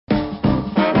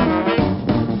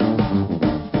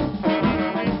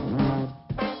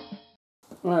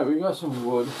Right, we got some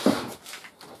wood.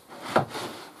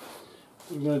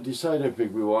 We're going to decide how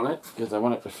big we want it, because I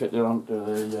want it to fit it onto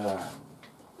the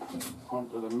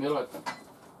millet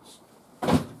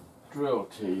drill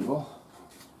table.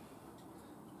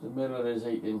 The millet is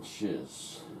 8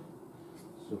 inches,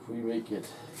 so if we make it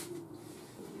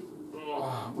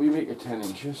 10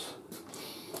 inches,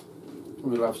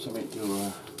 we'll have something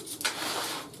to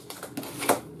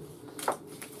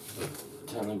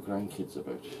tell our grandkids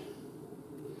about.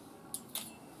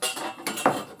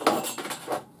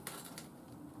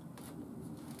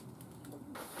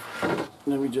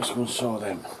 Then we just going to saw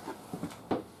them.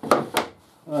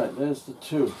 Right, there's the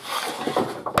two.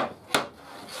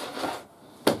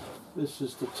 This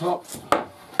is the top,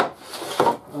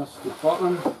 that's the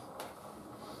bottom.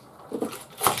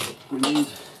 We need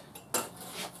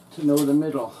to know the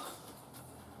middle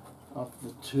of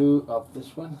the two of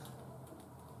this one.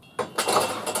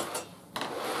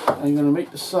 I'm going to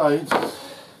make the sides out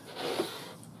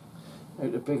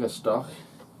of bigger stock.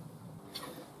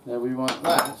 Now we want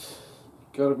that,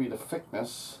 got to be the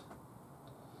thickness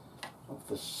of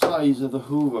the size of the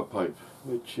Hoover pipe,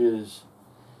 which is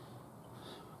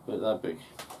about that big.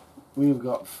 We've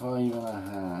got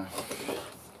 5.5.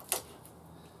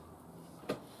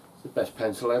 It's the best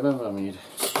pencil I've ever made.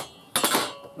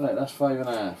 Right, that's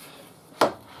 5.5.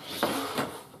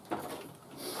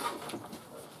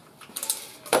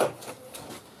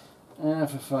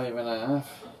 Half of 5.5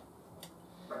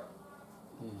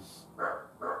 is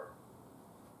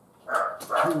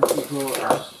 2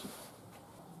 3/4.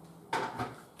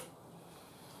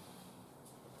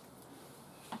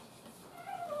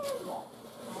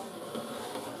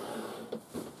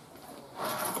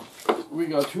 We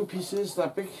got 2 pieces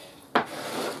that big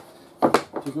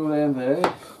to go there and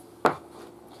there.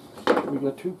 We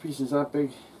got 2 pieces that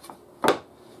big to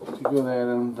go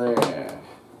there and there.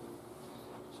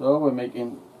 So we're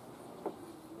making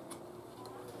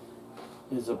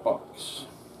is a box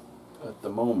at the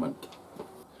moment.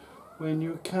 When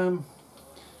you come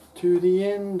to the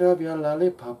end of your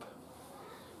lollipop.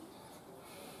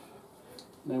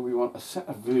 Now we want a set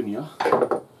of vernier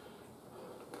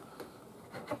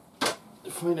to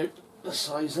find out the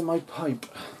size of my pipe.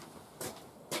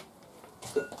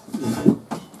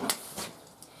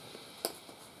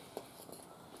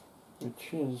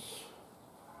 Which is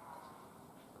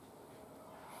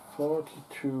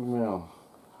 42 mil.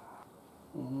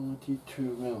 42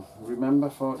 mil. Remember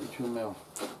 42 mil.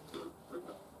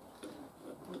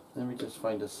 Let me just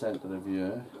find the centre of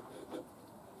here.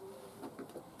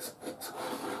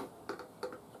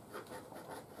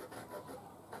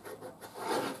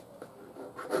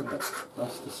 Yeah,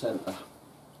 that's the centre.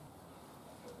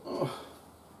 Oh,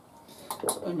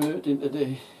 I'm hurting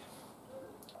today.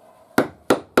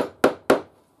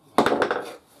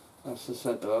 That's the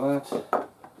centre of that.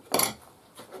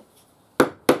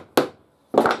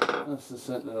 That's the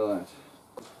centre of that.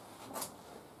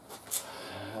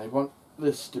 I want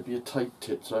this to be a tight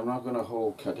tit, so I'm not going to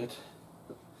hole cut it.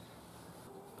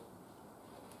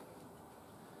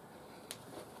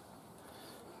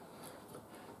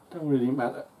 Don't really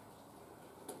matter.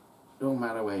 Don't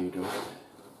matter where you do it.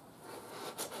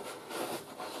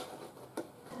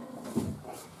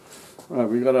 Right,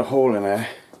 we've got a hole in there.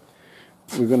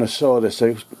 We're going to saw this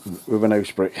out with an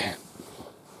house brick.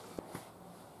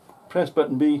 Press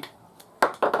button B.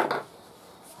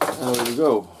 There we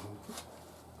go.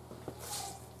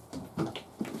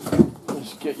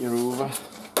 Just get your over.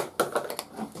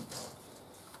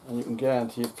 And you can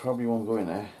guarantee it probably won't go in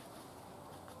there.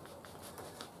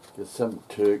 Because some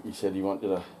turkey said he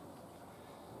wanted a...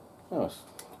 Oh, it's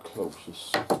close.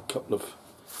 Just a couple of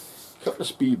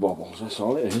speed wobbles, that's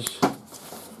all it is.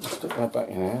 Stick that back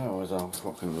in there, otherwise I'll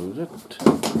fucking lose it.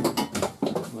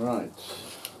 Right.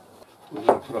 We're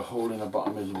going to put a hole in the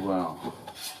bottom as well.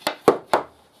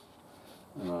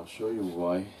 And I'll show you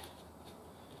why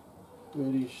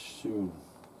very soon.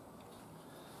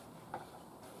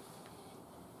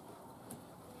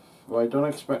 Well, I don't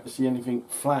expect to see anything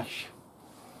flash,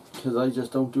 because I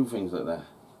just don't do things like that.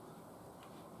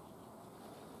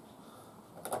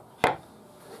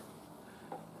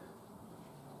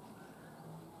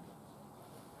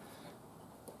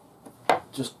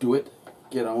 Just do it,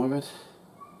 get on with it.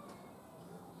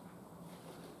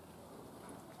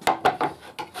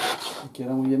 Get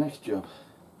on with your next job.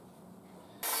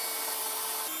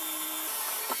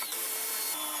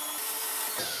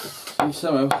 See,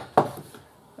 somehow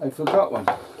I forgot one,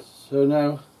 so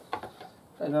now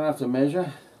I don't have to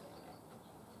measure.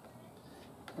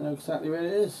 I know exactly where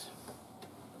it is.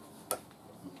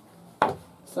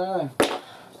 So,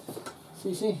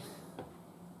 see.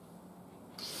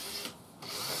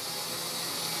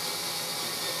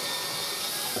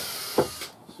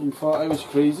 So you thought I was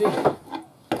crazy? I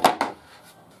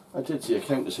did see a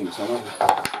countersink somewhere.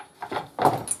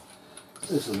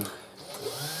 Listen.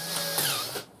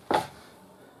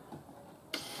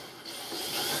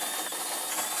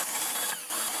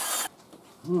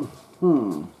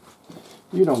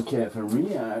 You don't care for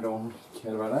me, I don't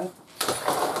care about that.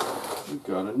 You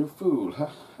got a new fool, huh?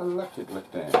 I like it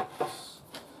like that.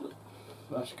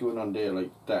 That's going on there like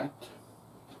that.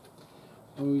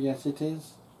 Oh yes it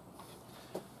is.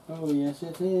 Oh yes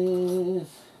it is.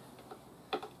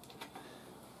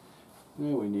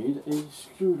 Now we need a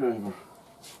screwdriver.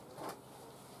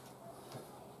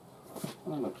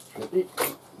 That looks pretty.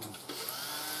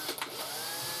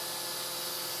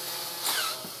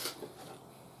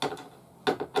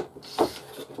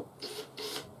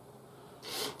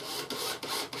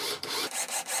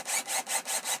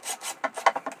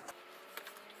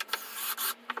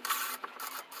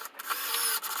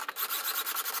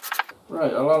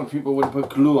 Right, a lot of people would put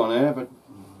glue on there, but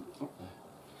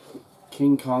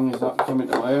King Kong is not coming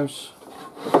to my house.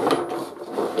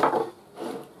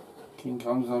 King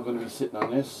Kong's not going to be sitting on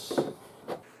this.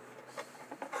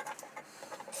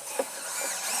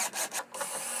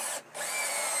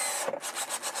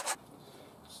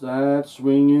 Start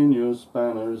swinging your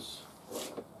spanners.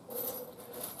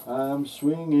 I'm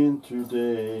swinging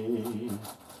today.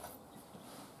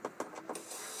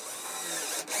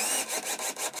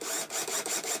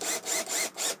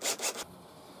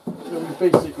 So we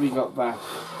basically got that.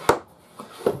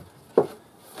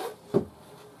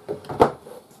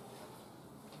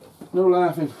 No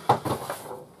laughing.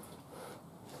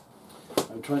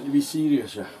 I'm trying to be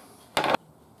serious here. I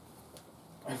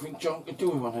think John could do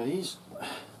with one of these.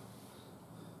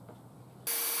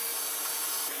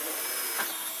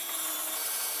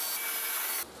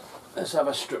 Let's have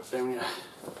a strip down here.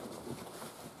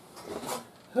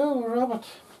 Oh, Robert.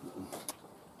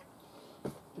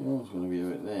 Yours going to be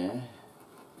about there.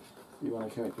 You want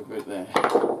to come it about there.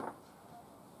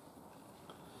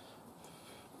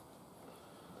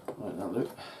 Right, that'll do.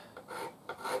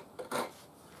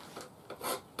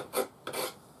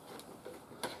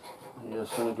 You're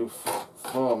just going to do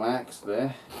 4 marks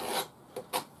there.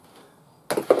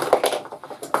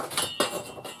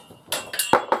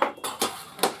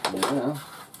 Yeah,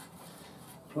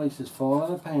 place is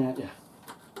falling apart, yeah.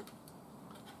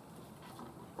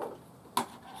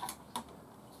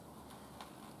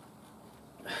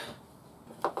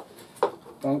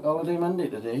 Bank holiday Monday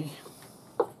today.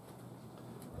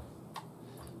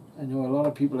 I know a lot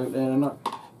of people out there are not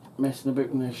messing about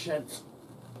in their sheds.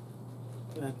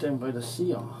 They're down by the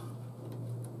sea.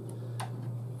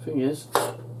 Thing is,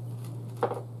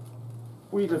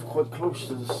 we live quite close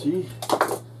to the sea.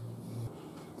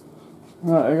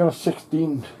 Right, I got a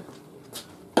 16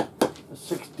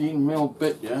 mil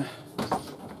bit, yeah.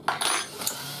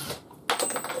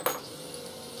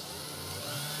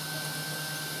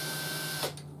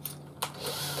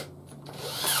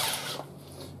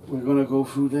 We're gonna go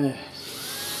through there.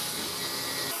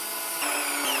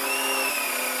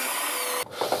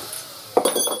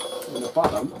 In the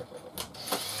bottom,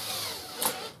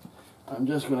 I'm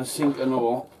just gonna sink an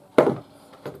oar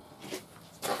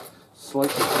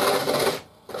slightly.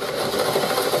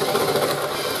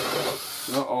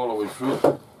 Not all the way through.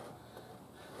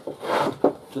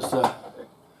 Just a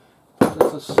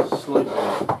slight bit.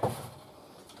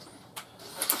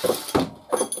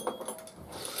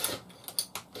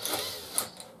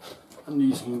 And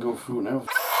these can go through now.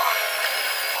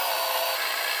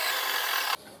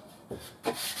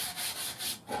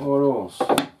 Four oars.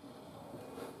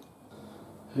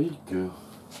 Hey girl,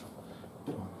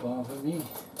 don't bother me.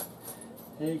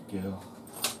 Hey girl,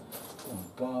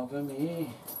 don't bother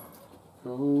me.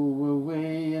 Go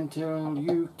away until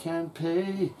you can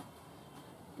pay,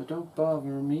 but don't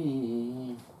bother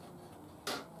me.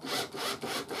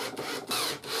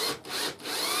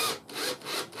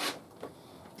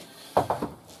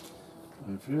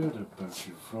 I've heard about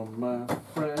you from my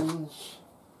friends.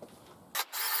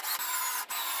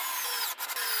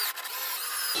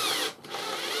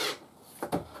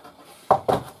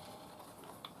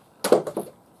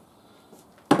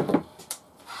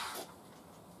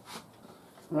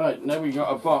 Right, now we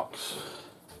got a box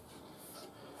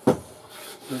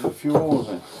with a few holes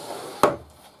in.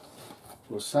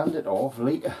 We'll sand it off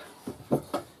later.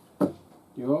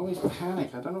 You always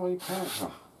panic, I don't know why you panic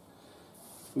for.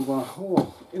 We want a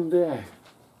hole in there,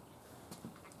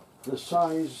 the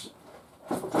size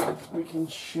we can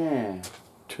share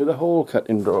to the hole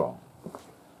cutting drawer.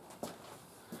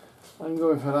 I'm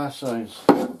going for that size.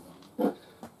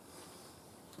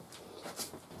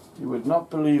 You would not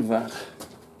believe that.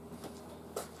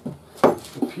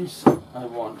 The piece I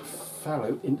want fell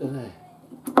out into there.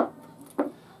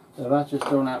 Now that just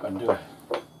don't happen, do it?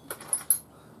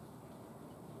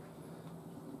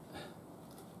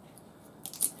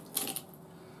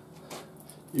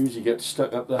 Usually gets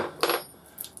stuck up there.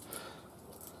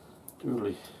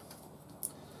 Doodly.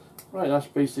 Right, that's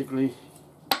basically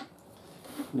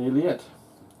nearly it.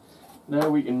 Now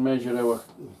we can measure our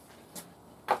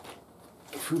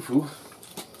fufu,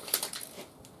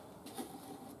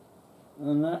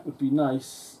 and that would be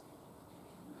nice,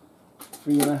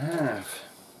 3.5.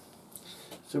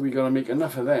 So we got to make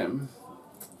enough of them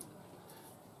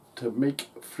to make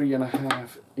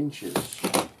 3.5 inches.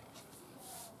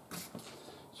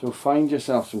 So find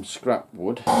yourself some scrap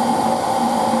wood.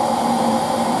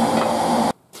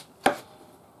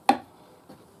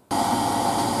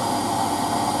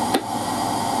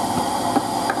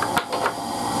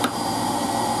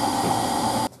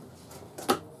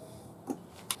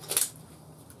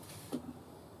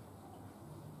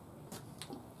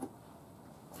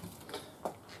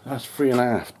 That's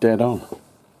 3.5, dead on.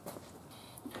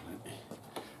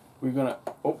 We're going to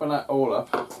open that all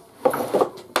up to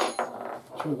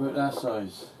about that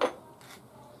size.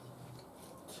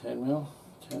 10 mil,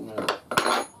 10 mil.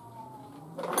 How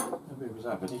big was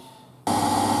that, buddy?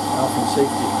 Health and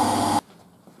safety.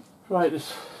 Right,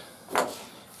 it's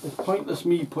pointless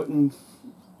me putting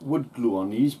wood glue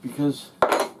on these because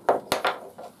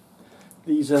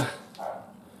these are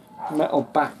metal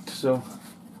backed, so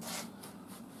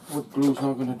wood glue's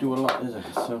not going to do a lot, is it?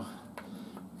 So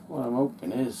what I'm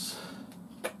hoping is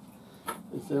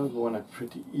they'll go on it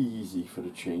pretty easy for the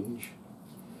change.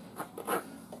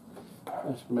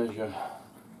 Let's measure.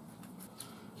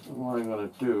 And what I'm going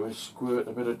to do is squirt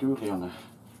a bit of doodly on it.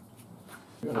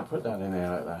 I'm going to put that in there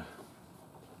like that.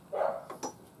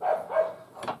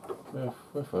 Woof,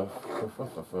 woof, woof, woof,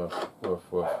 woof, woof, woof,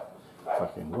 woof, woof.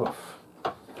 Fucking woof.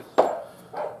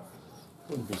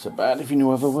 Wouldn't be so bad if you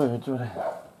knew other words, would it?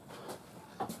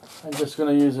 I'm just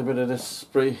going to use a bit of this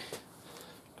spray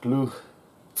glue.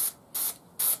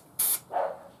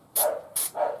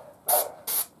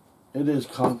 It is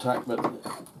contact, but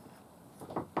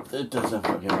it doesn't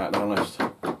fucking matter, honest.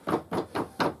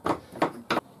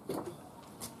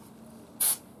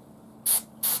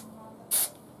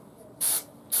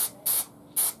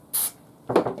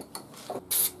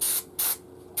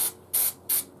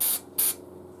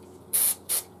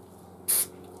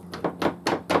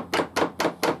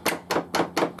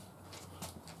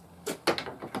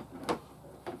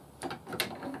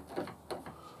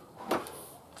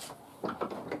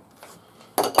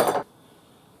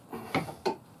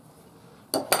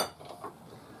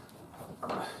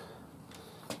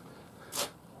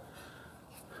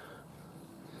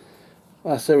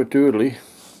 That's our doodly.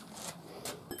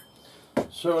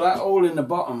 So that hole in the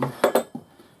bottom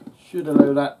should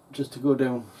allow that just to go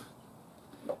down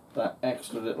that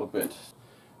extra little bit.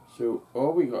 So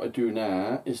all we got to do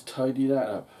now is tidy that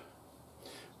up.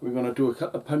 We're going to do a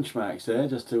couple of punch marks there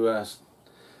just to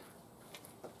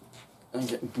and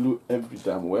get glue every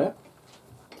damn where.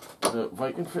 So if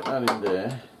I can fit that in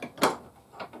there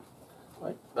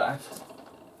like that.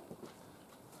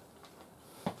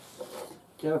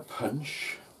 Get a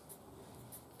punch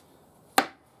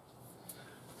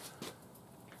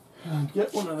and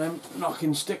get one of them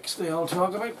knocking sticks they all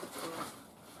talk about.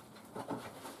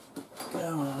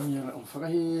 Come on, you little fucker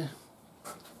here.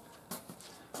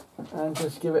 And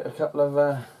just give it a couple of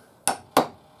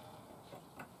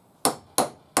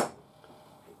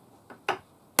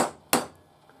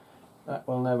that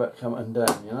will never come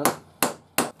undone, you know.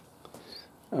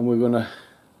 And we're going to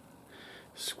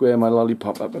square my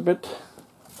lollipop up a bit.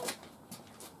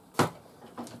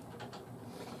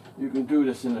 You can do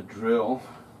this in a drill.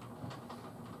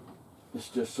 This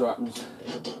just so happens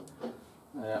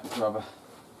I have to have a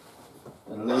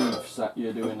lathe sat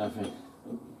here doing nothing.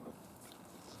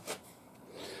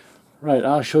 Right,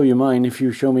 I'll show you mine if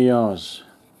you show me yours.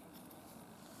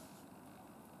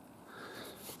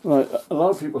 Right, a lot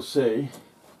of people say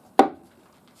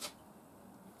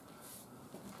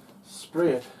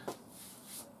spray it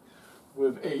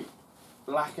with a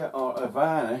lacquer or a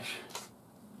varnish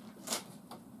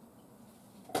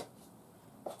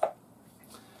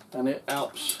and it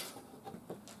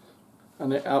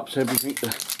helps everything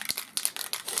to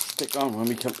stick on when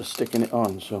we come to sticking it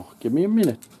on. So give me a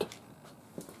minute.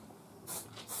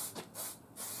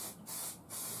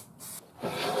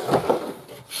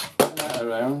 Turn that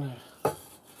around.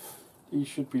 These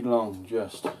should be long,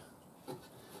 just.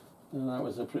 And that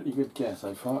was a pretty good guess,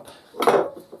 I thought.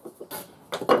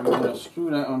 I'm going to screw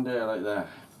that on there like that.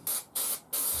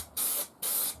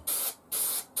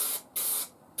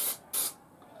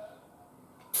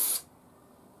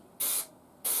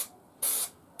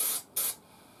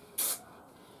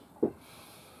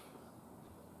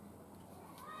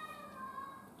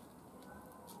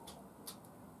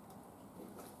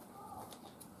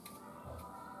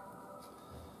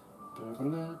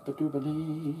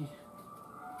 Doobly.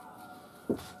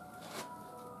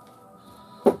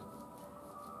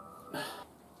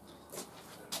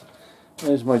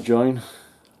 There's my join.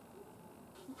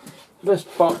 This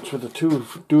box with the two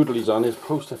doodlies on is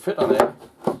supposed to fit on it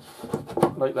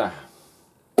like that.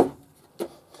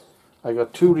 I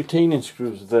got two retaining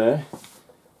screws there,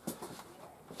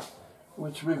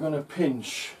 which we're going to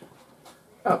pinch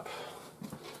up,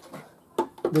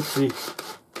 literally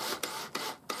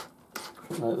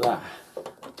like that.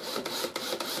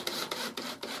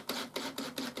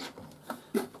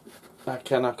 That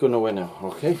cannot go nowhere now,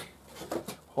 okay?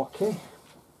 Okay.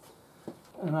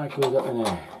 And that goes up in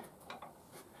there.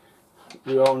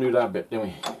 We all knew that bit, didn't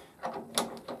we?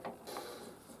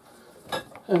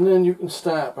 And then you can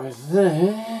start by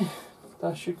there.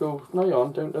 That should go nigh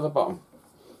on down to the bottom.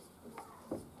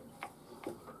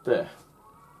 There.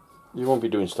 You won't be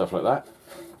doing stuff like that,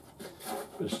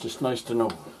 but it's just nice to know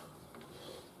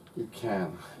you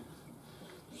can.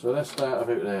 So let's start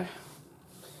about there.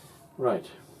 Right.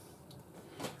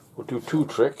 We'll do two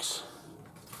tricks.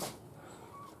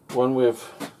 One with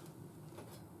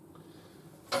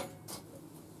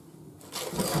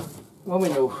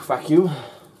vacuum.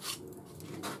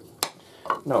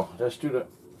 No, let's do the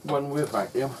one with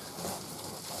vacuum.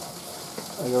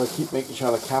 I'm going to keep making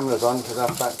sure the camera's on because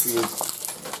that battery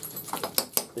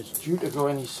is due to go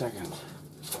any second.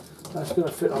 That's going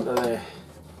to fit onto there,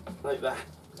 like that.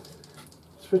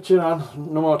 Switch it on,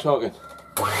 no more talking.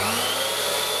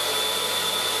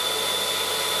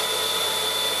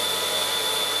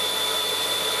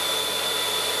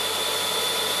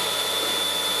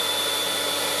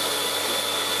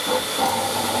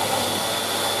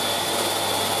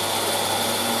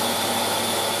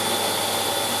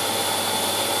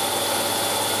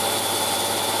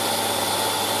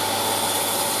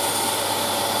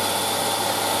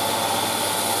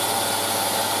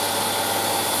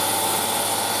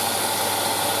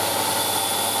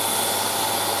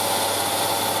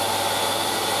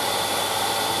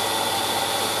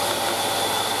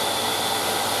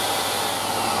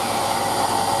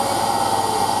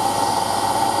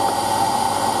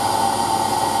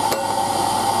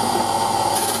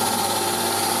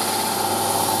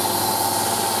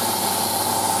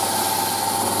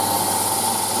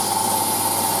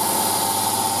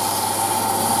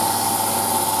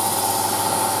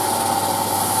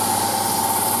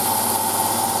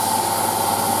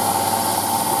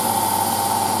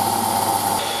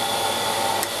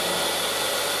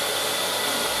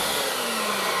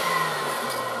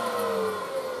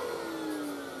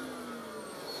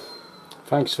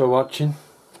 Thanks for watching.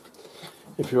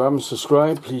 If you haven't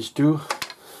subscribed, please do.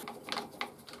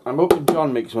 I'm hoping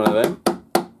John makes one of them.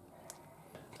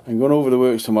 I'm going over the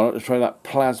works tomorrow to try that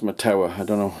plasma tower. I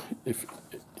don't know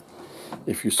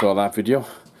if you saw that video.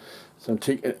 So I'm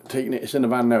taking it, it's in the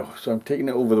van now, so I'm taking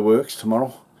it over the works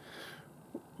tomorrow.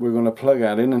 We're going to plug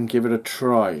that in and give it a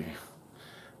try.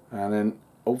 And then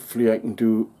hopefully I can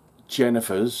do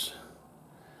Jennifer's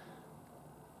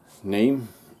name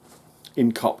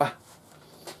in copper.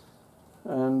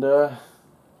 And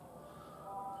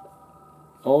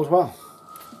all's well.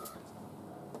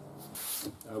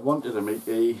 I wanted to make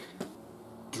a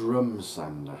drum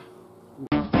sander.